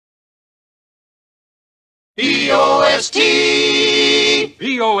P-O-S-T!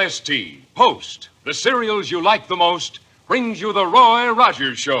 P-O-S-T, Post, the cereals you like the most, brings you the Roy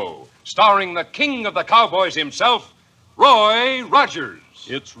Rogers Show, starring the king of the cowboys himself, Roy Rogers.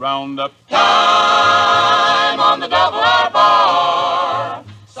 It's roundup Time on the double R bar.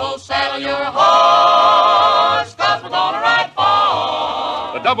 So saddle your horse, 'cause we're gonna ride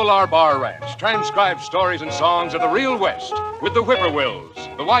far. The Double R Bar Ranch transcribes stories and songs of the real West with the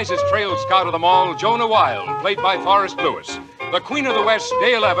Whippoorwills, the wisest trail scout of them all, Jonah Wild, played by Forrest Lewis, the Queen of the West,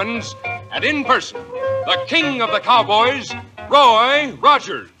 Dale Evans, and in person, the king of the cowboys, Roy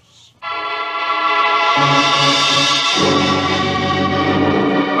Rogers.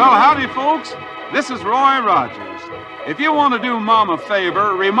 Well, howdy, folks. This is Roy Rogers. If you want to do Mom a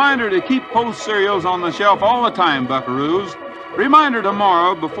favor, remind her to keep Post cereals on the shelf all the time, buckaroos. Remind her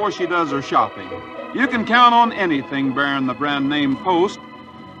tomorrow before she does her shopping. You can count on anything bearing the brand name Post.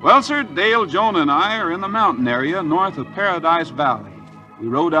 Well, sir, Dale, Jonah, and I are in the mountain area north of Paradise Valley. We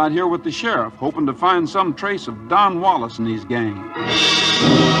rode out here with the sheriff, hoping to find some trace of Don Wallace and his gang.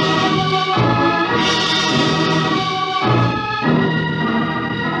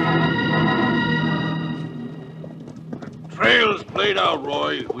 Trail's played out,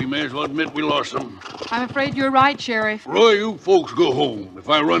 Roy. We may as well admit we lost them. I'm afraid you're right, Sheriff. Roy, you folks go home. If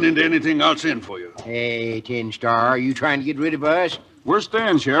I run into anything, I'll send for you. Hey, Tin Star, are you trying to get rid of us? We're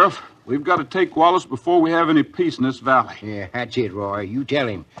staying, Sheriff. We've got to take Wallace before we have any peace in this valley. Yeah, that's it, Roy. You tell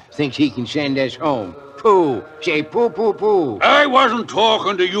him. Thinks he can send us home. Pooh. Say pooh, pooh, pooh. I wasn't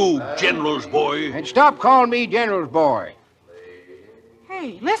talking to you, General's boy. And stop calling me General's boy.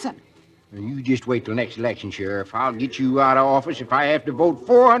 Hey, listen. You just wait till next election, Sheriff. I'll get you out of office if I have to vote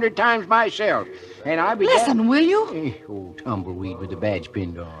 400 times myself. And I'll be... Listen, will you? Hey, old tumbleweed with the badge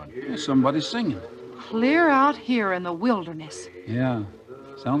pinned on. There's somebody singing. Clear out here in the wilderness. Yeah.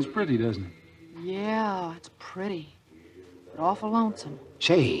 Sounds pretty, doesn't it? Yeah, it's pretty. But awful lonesome.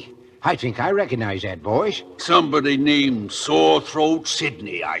 Say, I think I recognize that voice. Somebody named Sore Throat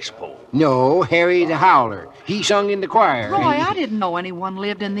Sidney, I suppose. No, Harry the Howler. He sung in the choir. Roy, I didn't know anyone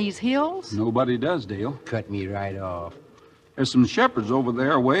lived in these hills. Nobody does, Dale. Cut me right off. There's some shepherds over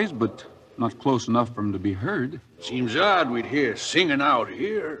there a ways, but not close enough for them to be heard. Seems odd we'd hear singing out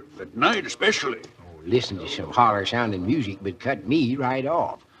here, at night especially. Listen to some holler-sounding music, but cut me right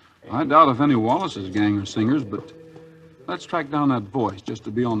off. I doubt if any Wallace's gang are singers, but let's track down that voice just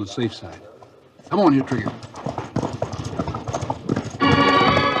to be on the safe side. Come on here, Trigger.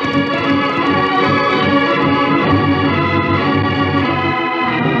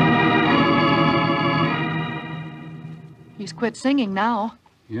 He's quit singing now.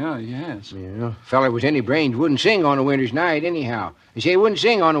 Yeah, he has. Yeah, fella with any brains wouldn't sing on a winter's night anyhow. They say he wouldn't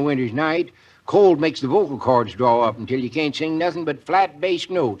sing on a winter's night. Cold makes the vocal cords draw up until you can't sing nothing but flat bass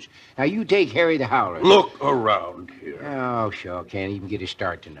notes. Now, you take Harry the Howler. Look around here. Oh, sure, can't even get a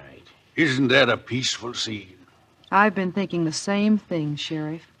start tonight. Isn't that a peaceful scene? I've been thinking the same thing,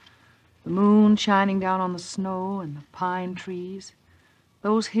 Sheriff. The moon shining down on the snow and the pine trees.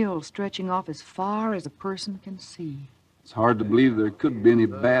 Those hills stretching off as far as a person can see. It's hard to believe there could be any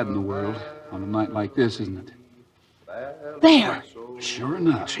bad in the world on a night like this, isn't it? There! Sure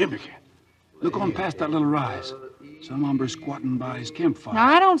enough. It's him again. Look on past that little rise. Some hombre squatting by his campfire. Now,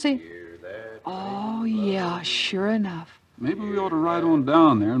 I don't see... Oh, yeah, sure enough. Maybe we ought to ride on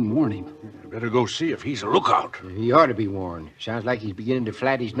down there and warn him. Better go see if he's a lookout. He ought to be warned. Sounds like he's beginning to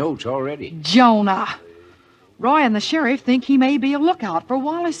flat his notes already. Jonah! Roy and the sheriff think he may be a lookout for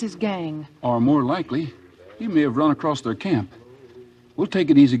Wallace's gang. Or more likely, he may have run across their camp. We'll take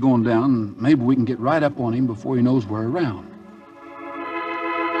it easy going down, and maybe we can get right up on him before he knows we're around.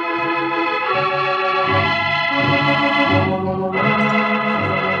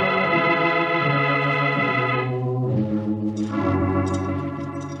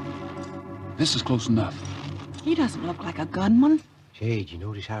 This is close enough. He doesn't look like a gunman. Say, did you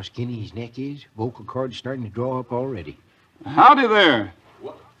notice how skinny his neck is? Vocal cords starting to draw up already. Howdy there.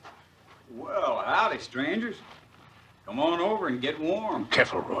 Well, howdy, strangers. Come on over and get warm.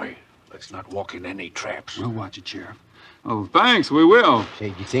 Careful, Roy. Let's not walk in any traps. We'll watch it, Sheriff. Oh, thanks, we will.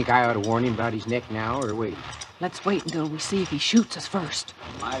 Say, do you think I ought to warn him about his neck now, or wait? Let's wait until we see if he shoots us first.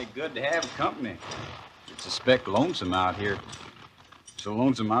 Mighty good to have company. It's a speck lonesome out here. So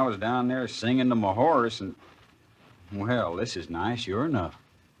lonesome I was down there singing to my horse and... Well, this is nice, sure enough.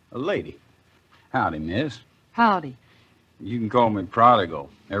 A lady. Howdy, miss. Howdy. You can call me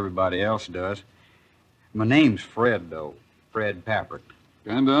Prodigal. Everybody else does. My name's Fred, though. Fred Pappert.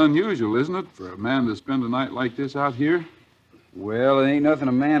 Kinda unusual, isn't it, for a man to spend a night like this out here? Well, it ain't nothing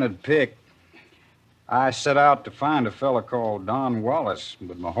a man would pick. I set out to find a fella called Don Wallace,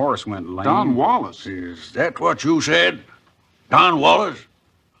 but my horse went lame. Don Wallace? Is that what you said? Don Wallace?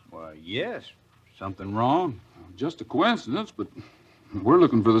 Well, yes. Something wrong? Just a coincidence, but we're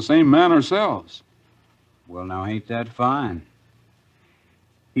looking for the same man ourselves. Well, now, ain't that fine?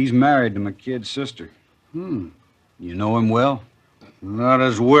 He's married to my kid's sister. Hmm. You know him well? Not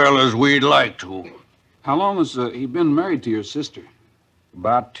as well as we'd like to. How long has he been married to your sister?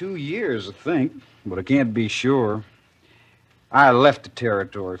 About 2 years, I think, but I can't be sure. I left the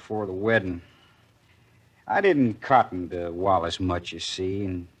territory for the wedding. I didn't cotton to Wallace much, you see,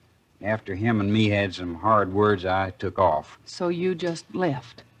 and after him and me had some hard words, I took off. So you just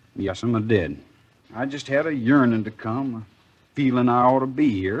left? Yes, I did. I just had a yearning to come, a feeling I ought to be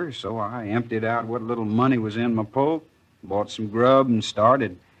here, so I emptied out what little money was in my poke, bought some grub, and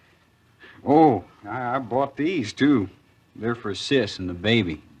started. Oh, I bought these, too. They're for Sis and the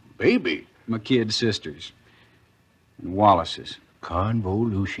baby. Baby? My kid's sisters. And Wallace's.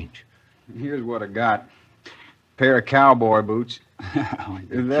 Convolutions. Here's what I got. Pair of cowboy boots.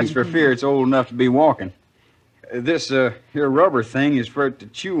 That's for fear it's old enough to be walking. This here rubber thing is for it to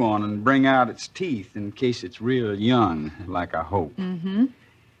chew on and bring out its teeth in case it's real young, like I hope. Mm-hmm.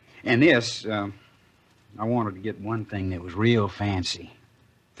 And this, I wanted to get one thing that was real fancy.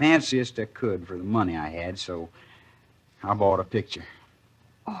 Fanciest I could for the money I had, so I bought a picture.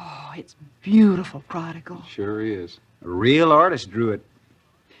 Oh, it's beautiful, Prodigal. Sure is. A real artist drew it.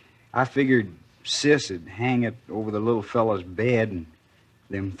 I figured Sis would hang it over the little fella's bed, and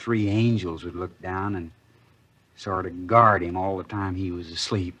them 3 angels would look down and sort of guard him all the time he was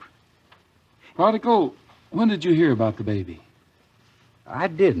asleep. Prodigal, when did you hear about the baby? I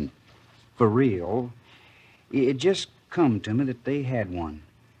didn't. For real. It just come to me that they had one.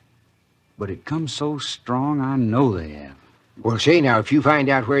 But it comes so strong I know they have. Well, say now, if you find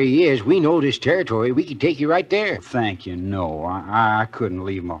out where he is, we know this territory. We can take you right there. Thank you, no. I couldn't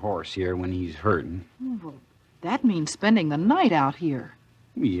leave my horse here when he's hurting. Well, that means spending the night out here.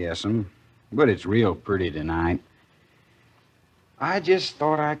 Yes'm, but it's real pretty tonight. I just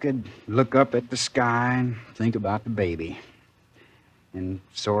thought I could look up at the sky and think about the baby. And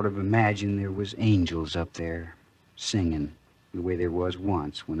sort of imagine there was angels up there singing the way there was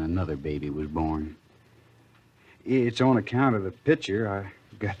once when another baby was born. It's on account of the picture I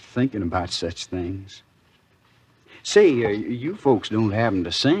got thinking about such things. Say, you folks don't happen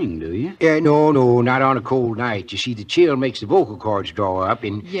to sing, do you? No, not on a cold night. You see, the chill makes the vocal cords draw up,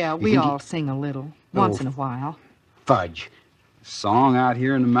 and... Yeah, we all sing a little, once in a while. Fudge. A song out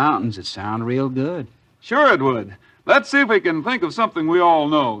here in the mountains that sound real good. Sure it would. Let's see if we can think of something we all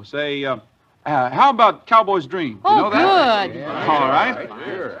know. Say, how about Cowboy's Dream? Oh, you know that? good. Yeah, all right.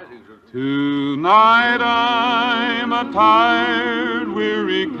 Sure. Tonight I'm a tired,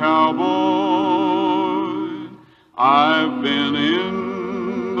 weary cowboy. I've been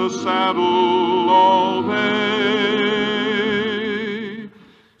in the saddle all day,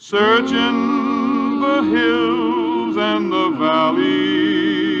 searching the hills and the valleys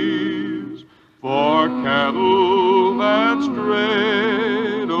for cattle that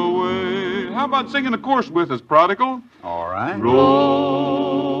strayed away. How about singing the chorus with us, Prodigal? All right.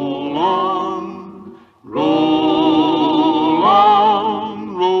 Roll on, roll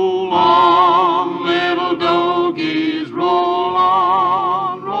on, roll on, little doggies, roll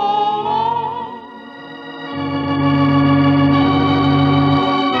on, roll on.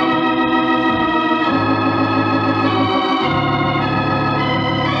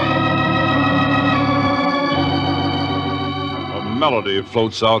 A melody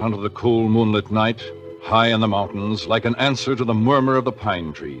floats out under the cool moonlit night, high in the mountains, like an answer to the murmur of the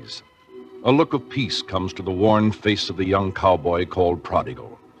pine trees. A look of peace comes to the worn face of the young cowboy called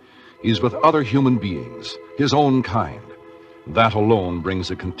Prodigal. He's with other human beings, his own kind. That alone brings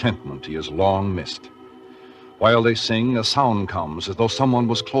a contentment he has long missed. While they sing, a sound comes as though someone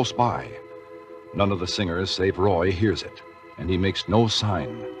was close by. None of the singers save Roy hears it, and he makes no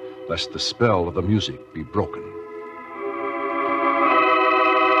sign, lest the spell of the music be broken.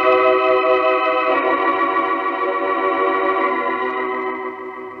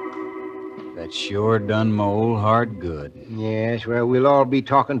 That sure done my old heart good. Yes, well, we'll all be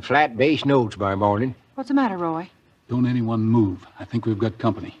talking flat bass notes by morning. What's the matter, Roy? Don't anyone move. I think we've got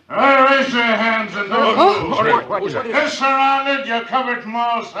company. Raise your hands and don't move. What is You're surrounded. You're covered from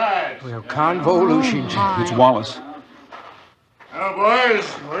all sides. Well, convolutions. It's Wallace. Now, boys,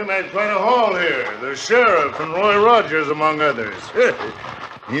 we made quite a haul here. The sheriff and Roy Rogers, among others.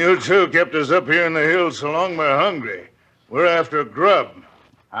 You two kept us up here in the hills so long we're hungry. We're after grub.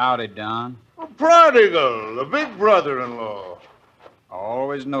 Howdy, Don. Prodigal, the big brother-in-law. I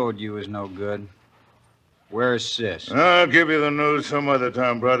always knowed you was no good. Where's Sis? I'll give you the news some other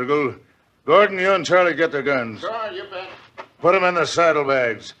time, Prodigal. Gordon, you and Charlie get their guns. Sure, you bet. Put them in the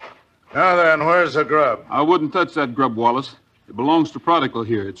saddlebags. Now then, where's the grub? I wouldn't touch that grub, Wallace. It belongs to Prodigal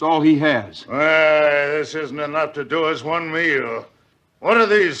here. It's all he has. Why, this isn't enough to do us one meal. What are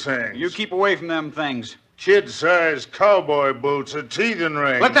these things? You keep away from them things. Kid-sized cowboy boots, a teething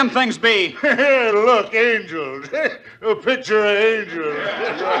ring. Let them things be. Look, angels. A picture of angels.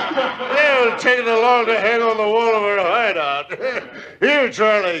 Yeah, we'll take it along to hang on the wall of our hideout. Here,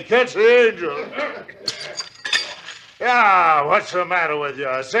 Charlie, catch the angel. Yeah, what's the matter with you?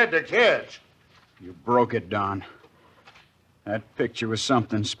 I said to catch. You broke it, Don. That picture was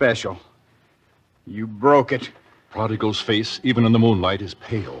something special. You broke it. Prodigal's face, even in the moonlight, is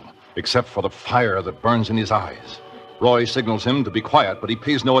pale, except for the fire that burns in his eyes. Roy signals him to be quiet, but he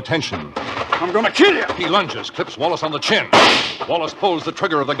pays no attention. I'm gonna kill you! He lunges, clips Wallace on the chin. Wallace pulls the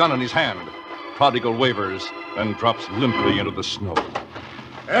trigger of the gun in his hand. Prodigal wavers, then drops limply into the snow.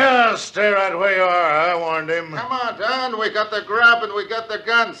 Yeah, stay right where you are. I warned him. Come on, Don. We got the grub and we got the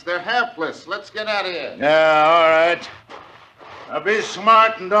guns. They're helpless. Let's get out of here. Yeah, all right. Now be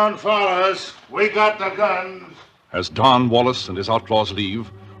smart and don't follow us. We got the guns. As Don, Wallace, and his outlaws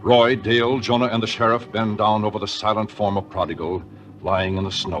leave, Roy, Dale, Jonah, and the sheriff bend down over the silent form of Prodigal, lying in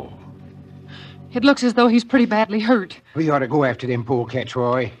the snow. It looks as though he's pretty badly hurt. We ought to go after them polecats,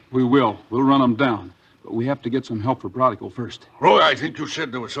 Roy. We will. We'll run them down. But we have to get some help for Prodigal first. Roy, I think you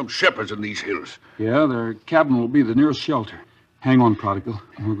said there were some shepherds in these hills. Yeah, their cabin will be the nearest shelter. Hang on, Prodigal.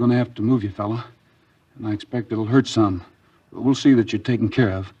 We're going to have to move you, fella. And I expect it'll hurt some. But we'll see that you're taken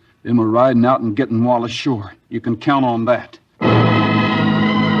care of. Then we're riding out and getting Wallace shore. You can count on that.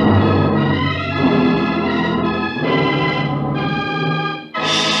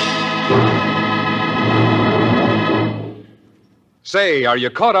 Say, are you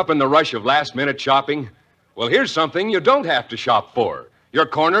caught up in the rush of last-minute shopping? Well, here's something you don't have to shop for. Your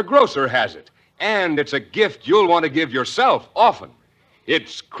corner grocer has it. And it's a gift you'll want to give yourself often.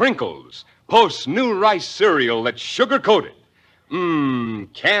 It's Crinkles, Post's new rice cereal that's sugar-coated.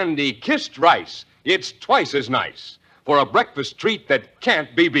 Candy-kissed rice. It's twice as nice. For a breakfast treat that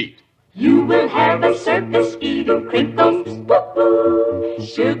can't be beat. You will have a circus eating Crinkles, woo-hoo.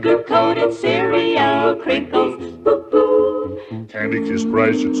 Sugar-coated cereal, Crinkles, woo-hoo. Candy-kissed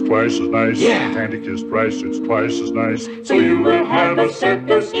rice, it's twice as nice. Yeah. Candy-kissed rice, it's twice as nice. So you will have a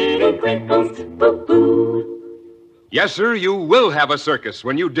circus eating Crinkles, woo-hoo. Yes, sir, you will have a circus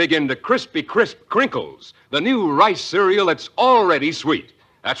when you dig into Crispy Crisp Crinkles, the new rice cereal that's already sweet.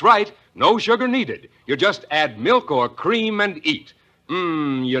 That's right, no sugar needed. You just add milk or cream and eat.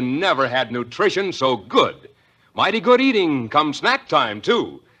 You never had nutrition so good. Mighty good eating come snack time,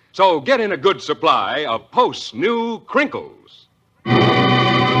 too. So get in a good supply of Post's new Crinkles.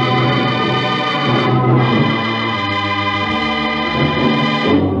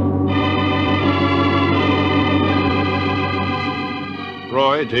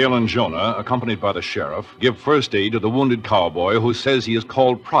 Roy, Dale, and Jonah, accompanied by the sheriff, give first aid to the wounded cowboy who says he is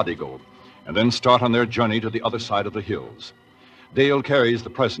called Prodigal, and then start on their journey to the other side of the hills. Dale carries the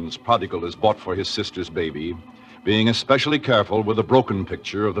presents Prodigal has bought for his sister's baby, being especially careful with the broken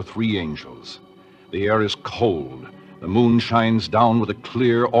picture of the three angels. The air is cold. The moon shines down with a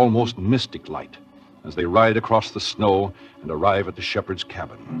clear, almost mystic light as they ride across the snow and arrive at the shepherd's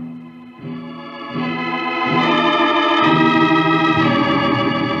cabin.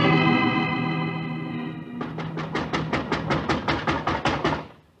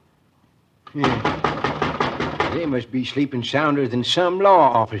 They must be sleeping sounder than some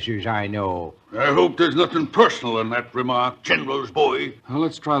law officers I know. I hope there's nothing personal in that remark, General's boy. Well,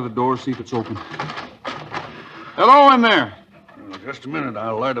 let's try the door, see if it's open. Hello in there. Just a minute,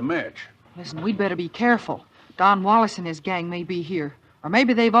 I'll light a match. Listen, we'd better be careful. Don Wallace and his gang may be here. Or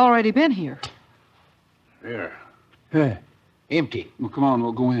maybe they've already been here. There. Empty. Well, come on,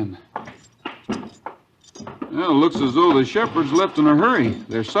 we'll go in. Well, it looks as though the shepherds left in a hurry.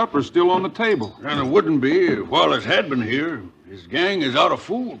 Their supper's still on the table. And it wouldn't be if Wallace had been here. His gang is out of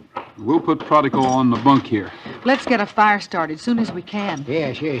food. We'll put Prodigal on the bunk here. Let's get a fire started as soon as we can.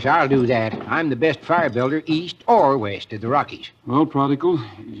 Yes, I'll do that. I'm the best fire builder east or west of the Rockies. Well, Prodigal,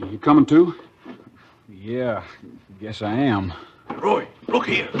 you coming too? Yeah, guess I am. Roy, look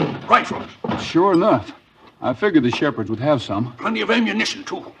here. Rifles. Sure enough. I figured the shepherds would have some. Plenty of ammunition,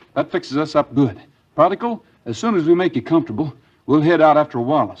 too. That fixes us up good. Prodigal, as soon as we make you comfortable, we'll head out after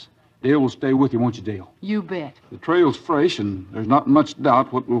Wallace. Dale will stay with you, won't you, Dale? You bet. The trail's fresh, and there's not much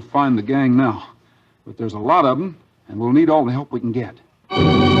doubt what we'll find the gang now. But there's a lot of them, and we'll need all the help we can get.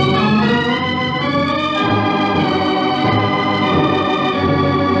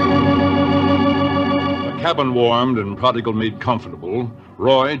 The cabin warmed and Prodigal made comfortable,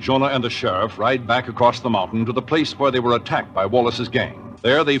 Roy, Jonah, and the sheriff ride back across the mountain to the place where they were attacked by Wallace's gang.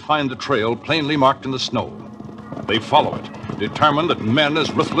 There they find the trail plainly marked in the snow. They follow it, determined that men as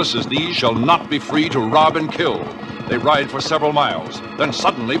ruthless as these shall not be free to rob and kill. They ride for several miles, then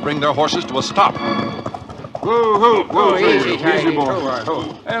suddenly bring their horses to a stop. Whoa, easy,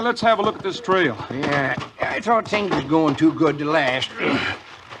 boy. Hey, let's have a look at this trail. Yeah, I thought things was going too good to last.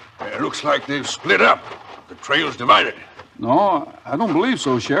 It looks like they've split up. The trail's divided. No, I don't believe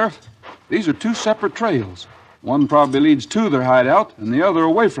so, Sheriff. These are two separate trails. One probably leads to their hideout, and the other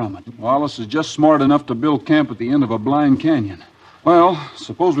away from it. Wallace is just smart enough to build camp at the end of a blind canyon. Well,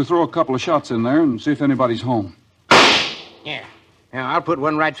 suppose we throw a couple of shots in there and see if anybody's home. Yeah. Now, I'll put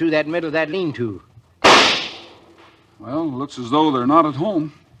one right through that middle of that lean-to. Well, looks as though they're not at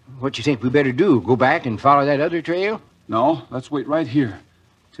home. What you think we better do? Go back and follow that other trail? No, let's wait right here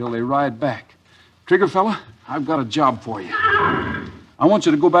till they ride back. Trigger fella, I've got a job for you. I want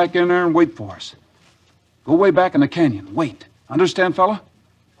you to go back in there and wait for us. Go way back in the canyon. Wait. Understand, fella?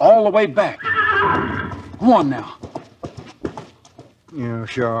 All the way back. Go on now. Yeah,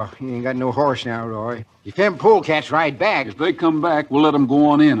 sure. You ain't got no horse now, Roy. If them polecats ride back... If they come back, we'll let them go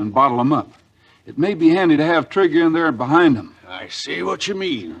on in and bottle them up. It may be handy to have Trigger in there behind them. I see what you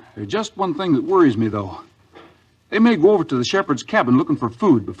mean. There's just one thing that worries me, though. They may go over to the shepherd's cabin looking for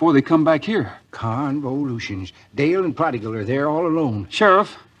food before they come back here. Convolutions. Dale and Prodigal are there all alone.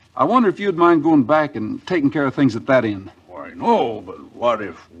 Sheriff, I wonder if you'd mind going back and taking care of things at that end. Why, no, but what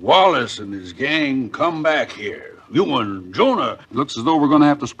if Wallace and his gang come back here? You and Jonah... It looks as though we're going to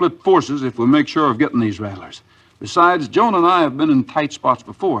have to split forces if we make sure of getting these rattlers. Besides, Jonah and I have been in tight spots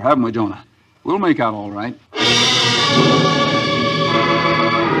before, haven't we, Jonah? We'll make out all right.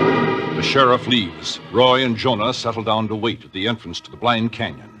 The sheriff leaves. Roy and Jonah settle down to wait at the entrance to the blind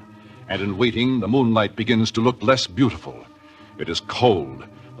canyon. And in waiting, the moonlight begins to look less beautiful. It is cold.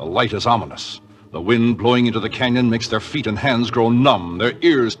 The light is ominous. The wind blowing into the canyon makes their feet and hands grow numb. Their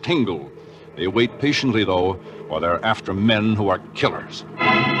ears tingle. They wait patiently, though, for they're after men who are killers.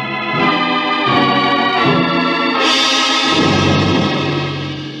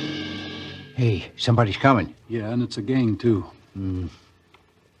 Hey, somebody's coming. Yeah, and it's a gang, too.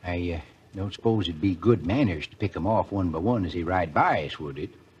 I don't suppose it'd be good manners to pick them off one by one as they ride by us, would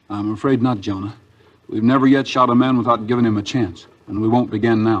it? I'm afraid not, Jonah. We've never yet shot a man without giving him a chance, and we won't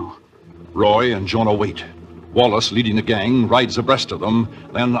begin now. Roy and Jonah wait. Wallace, leading the gang, rides abreast of them,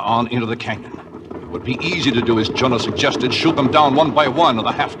 then on into the canyon. It would be easy to do as Jonah suggested, shoot them down one by one in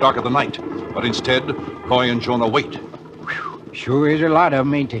the half-dark of the night. But instead, Roy and Jonah wait. Sure is a lot of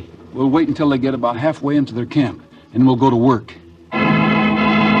them, ain't they? We'll wait until they get about halfway into their camp, and we'll go to work.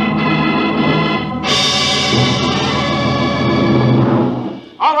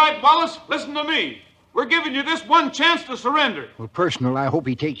 All right, Wallace, listen to me. We're giving you this one chance to surrender. Well, personal, I hope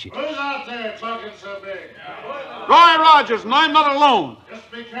he takes it. Who's out there talking so big? Roy Rogers, and I'm not alone. Just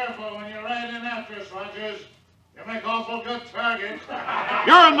be careful when you're riding after us, Rogers. You make awful good targets.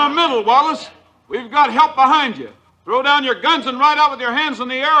 You're in the middle, Wallace. We've got help behind you. Throw down your guns and ride out with your hands in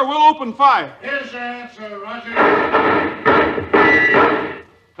the air, or we'll open fire. Here's your answer, Rogers.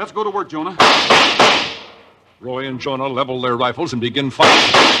 Let's go to work, Jonah. Roy and Jonah level their rifles and begin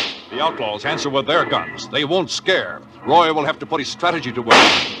firing. The outlaws answer with their guns. They won't scare. Roy will have to put his strategy to work.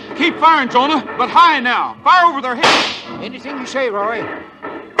 Keep firing, Jonah, but high now. Fire over their heads. Anything you say, Roy.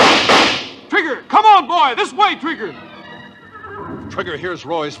 Trigger, come on, boy. This way, Trigger. Trigger hears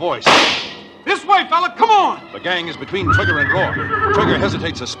Roy's voice. This way, fella. Come on. The gang is between Trigger and Roy. Trigger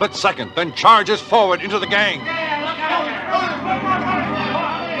hesitates a split second, then charges forward into the gang.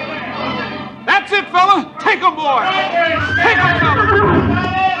 That's it, fella. Take 'em, boy. Take 'em,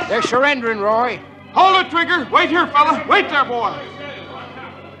 fella. They're surrendering, Roy. Hold it, Trigger. Wait here, fella. Wait there, boy.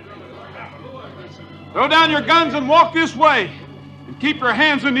 Throw down your guns and walk this way. And keep your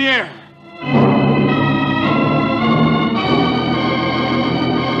hands in the air.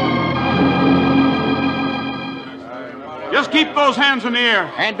 Just keep those hands in the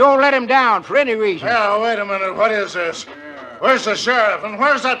air. And don't let him down for any reason. Now, wait a minute. What is this? Where's the sheriff, and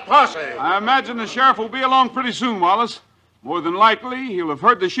where's that posse? I imagine the sheriff will be along pretty soon, Wallace. More than likely, he'll have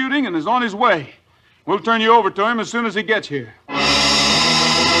heard the shooting and is on his way. We'll turn you over to him as soon as he gets here.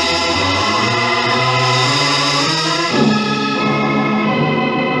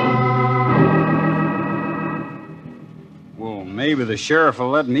 Well, maybe the sheriff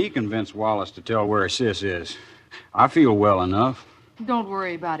will let me convince Wallace to tell where Sis is. I feel well enough. Don't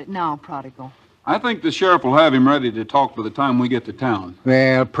worry about it now, Prodigal. I think the sheriff will have him ready to talk by the time we get to town.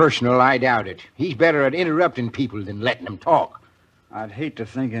 Well, personal, I doubt it. He's better at interrupting people than letting them talk. I'd hate to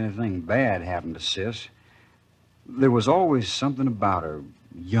think anything bad happened to Sis. There was always something about her,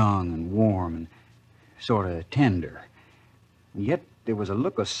 young and warm and sort of tender. And yet there was a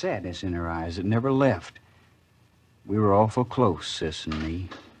look of sadness in her eyes that never left. We were awful close, Sis and me.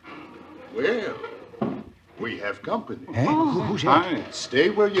 Well, we have company. Eh? Who's that? Hi. Stay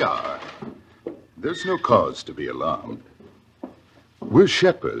where you are. There's no cause to be alarmed. We're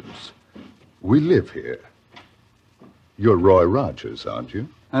shepherds. We live here. You're Roy Rogers, aren't you?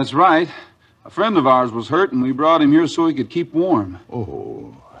 That's right. A friend of ours was hurt, and we brought him here so he could keep warm.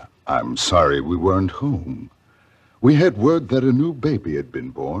 Oh, I'm sorry we weren't home. We had word that a new baby had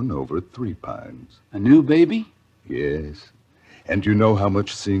been born over at Three Pines. A new baby? Yes. And you know how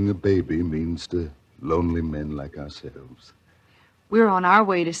much seeing a baby means to lonely men like ourselves. We're on our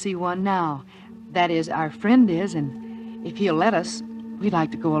way to see one now. That is, our friend is, and if he'll let us, we'd like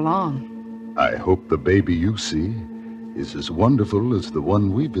to go along. I hope the baby you see is as wonderful as the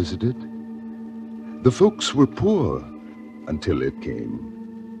one we visited. The folks were poor until it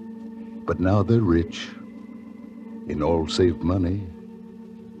came. But now they're rich, in all save money.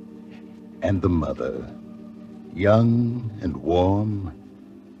 And the mother, young and warm,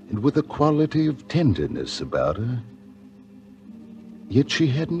 and with a quality of tenderness about her. Yet she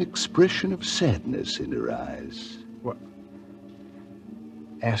had an expression of sadness in her eyes. What?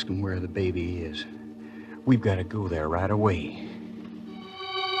 Ask him where the baby is. We've got to go there right away.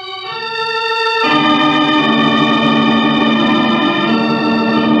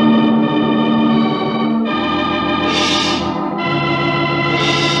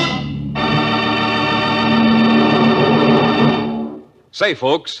 Say,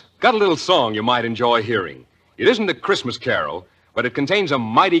 folks, got a little song you might enjoy hearing. It isn't a Christmas carol, but it contains a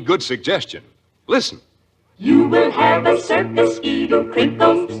mighty good suggestion. Listen. You will have a circus eating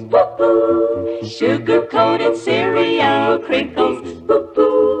crinkles, whoop-hoo. Sugar-coated cereal crinkles,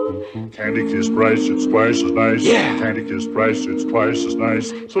 whoop-hoo. Candy Kiss Price, it's twice as nice. Yeah. Candy Kiss Price, it's twice as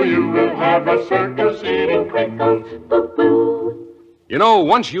nice. So you will have a circus eating crinkles, whoop-hoo. You know,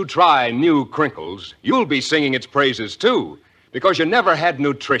 once you try new Crinkles, you'll be singing its praises, too, because you never had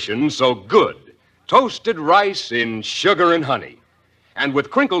nutrition so good. Toasted rice in sugar and honey. And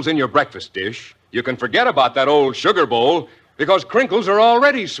with Crinkles in your breakfast dish, you can forget about that old sugar bowl because Crinkles are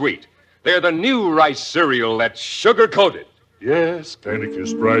already sweet. They're the new rice cereal that's sugar-coated. Yes, Candy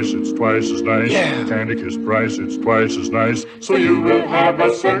Kiss Price, it's twice as nice. Yeah. Candy Kiss Price, it's twice as nice. So you will have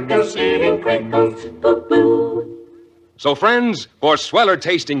a circus eating crinkles, whoop-hoo. So, friends, for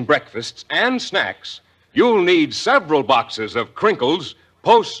sweller-tasting breakfasts and snacks, you'll need several boxes of Crinkles,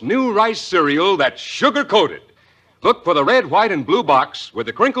 Post's new rice cereal that's sugar-coated. Look for the red, white, and blue box with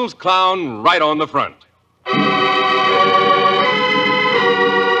the Crinkles clown right on the front.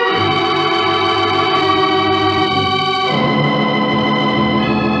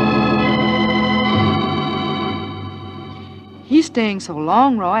 He's staying so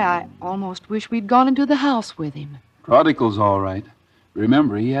long, Roy, I almost wish we'd gone into the house with him. Prodigal's all right.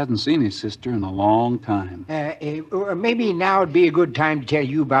 Remember, he hasn't seen his sister in a long time. Maybe now would be a good time to tell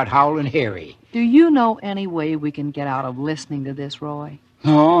you about Howlin' Harry. Do you know any way we can get out of listening to this, Roy?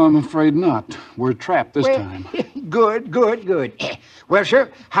 No, I'm afraid not. We're trapped this time. Good. Well, sir,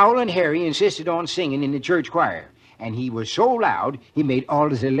 Howlin' Harry insisted on singing in the church choir, and he was so loud he made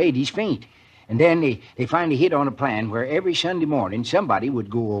all of the ladies faint. And then they finally hit on a plan where every Sunday morning somebody would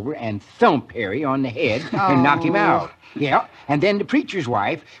go over and thump Harry on the head and knock him out. Yeah, and then the preacher's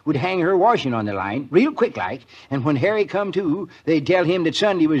wife would hang her washing on the line, real quick like, and when Harry come to, they'd tell him that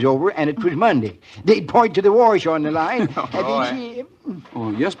Sunday was over and it was Monday. They'd point to the wash on the line, and then she...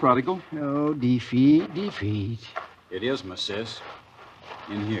 Oh, yes, Prodigal. Oh, defeat. It is, my sis.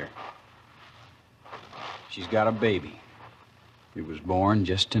 In here. She's got a baby. It was born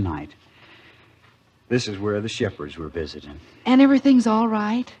just tonight. This is where the shepherds were visiting. And everything's all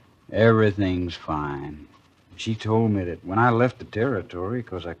right? Everything's fine. She told me that when I left the territory,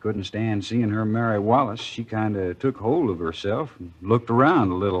 because I couldn't stand seeing her marry Wallace, she kind of took hold of herself and looked around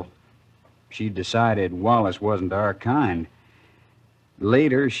a little. She decided Wallace wasn't our kind.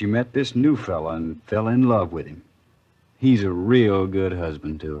 Later, she met this new fella and fell in love with him. He's a real good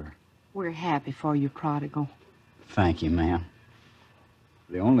husband to her. We're happy for you, Prodigal. Thank you, ma'am.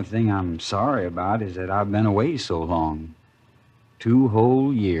 The only thing I'm sorry about is that I've been away so long. 2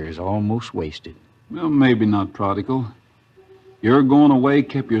 whole years almost wasted. Well, maybe not, Prodigal. Your going away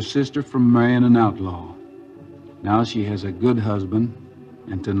kept your sister from marrying an outlaw. Now she has a good husband,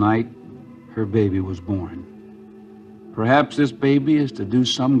 and tonight her baby was born. Perhaps this baby is to do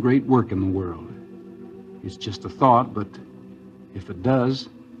some great work in the world. It's just a thought, but if it does,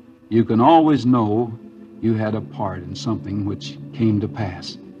 you can always know you had a part in something which came to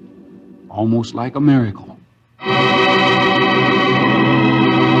pass. Almost like a miracle. Jingle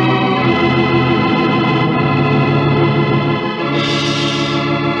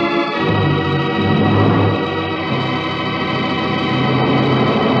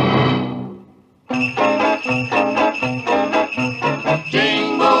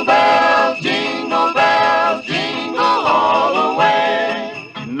bells, jingle bells, jingle all the way.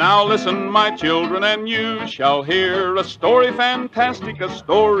 Now listen, my children, and you shall hear a story fantastic, a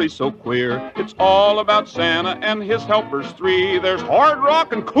story so queer. It's all about Santa and his helpers three. There's Hard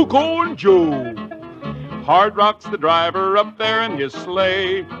Rock and Coco and Joe. Hard Rock's the driver up there in his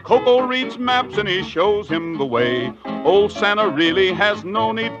sleigh. Coco reads maps and he shows him the way. Old Santa really has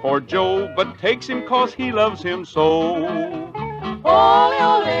no need for Joe, but takes him 'cause he loves him so.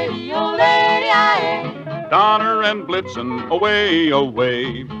 Oh, lady, aye. Donner and Blitzen, away,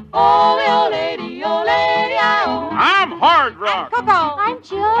 away. Oh, lady, aye. I'm Hard Rock. Coco, I'm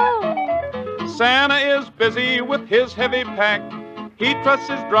Joe. Santa is busy with his heavy pack. He trusts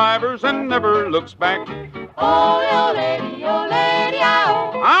his drivers and never looks back. Oh, lady,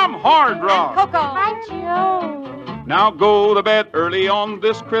 aye. I'm Hard Rock. Coco, I'm Joe. Now go to bed early on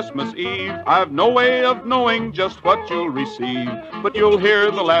this Christmas Eve. I've no way of knowing just what you'll receive, but you'll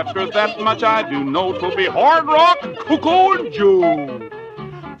hear the laughter, that much I do know. 'Twill be Hard Rock, Coco, and Joe.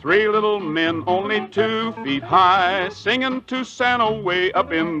 Three little men, only 2 feet high, singing to Santa way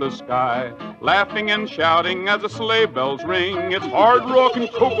up in the sky, laughing and shouting as the sleigh bells ring. It's Hard Rock and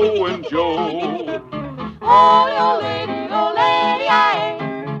Coco and Joe. Oh, lady, aye.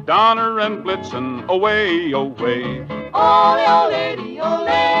 Donner and Blitzen, away, away. Oh, lady,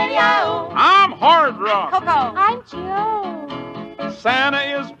 aye. I'm Hard Rock. Coco, I'm Joe. Santa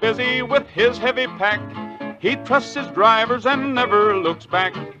is busy with his heavy pack. He trusts his drivers and never looks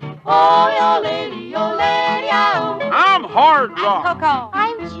back. Oh, lady, aye. I'm Hard Rock. Coco,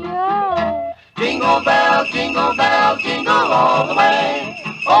 I'm Joe. Jingle bells, jingle all the way.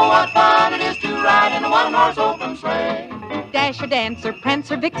 Oh, what fun it is to ride in a one-horse open sleigh. Dasher, Dancer,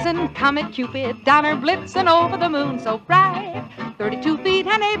 Prancer, Vixen, Comet, Cupid, Donner, Blitzen over the moon so bright. 32 feet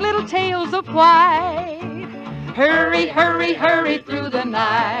and 8 little tails of white. Hurry, hurry, hurry through the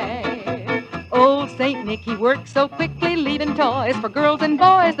night. Old Saint Nick, he works so quickly, leaving toys for girls and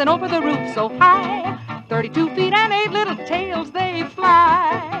boys, then over the roof so high. 32 feet and 8 little tails they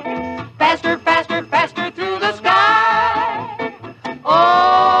fly. Faster, faster, faster through the sky.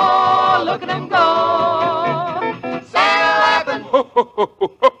 Oh, look at them go. Santa laughing.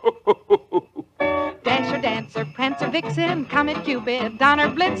 Dasher, Dancer, Prancer, Vixen, Comet, Cupid, Donner,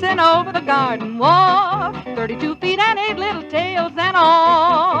 Blitzen over the garden wall. 32 feet and 8 little tails and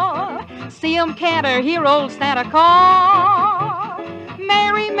all. See 'em canter, hear old Santa call.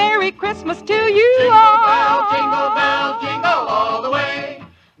 Merry, Merry Christmas to you all. Jingle bells, jingle all the way.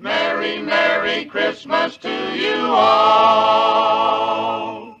 Merry, Merry Christmas to you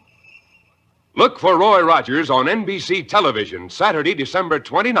all. Look for Roy Rogers on NBC television Saturday, December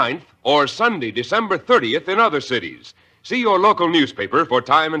 29th or Sunday, December 30th in other cities. See your local newspaper for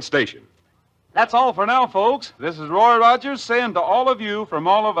time and station. That's all for now, folks. This is Roy Rogers saying to all of you, from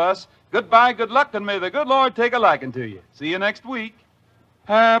all of us, goodbye, good luck, and may the good Lord take a liking to you. See you next week.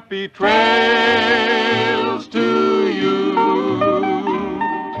 Happy trails to you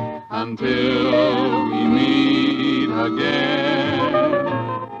until we meet again.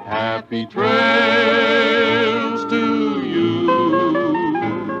 Happy trails to you.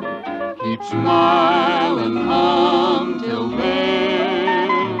 Keep smiling until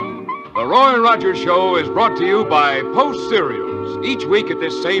then. The Roy Rogers Show is brought to you by Post Cereals, each week at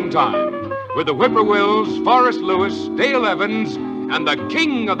this same time, with the Whippoorwills, Forrest Lewis, Dale Evans, and the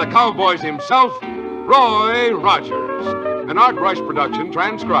king of the cowboys himself, Roy Rogers. An Art Rush production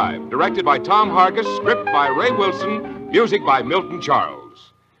transcribed, directed by Tom Hargis, script by Ray Wilson, music by Milton Charles.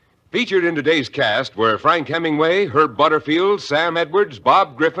 Featured in today's cast were Frank Hemingway, Herb Butterfield, Sam Edwards,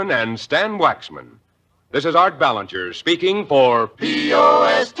 Bob Griffin, and Stan Waxman. This is Art Ballinger speaking for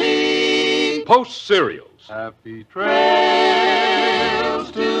P.O.S.T. Post Cereals. Happy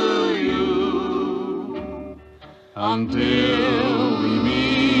trails to you until we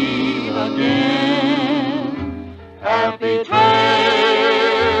meet again. Happy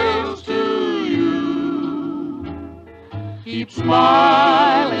trails to you. Keep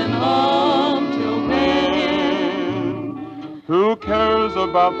smiling until then. Who cares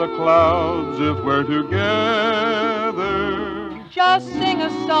about the clouds if we're together? Just sing a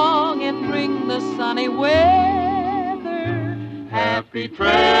song and bring the sunny weather. Happy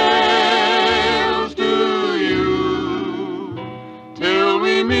trails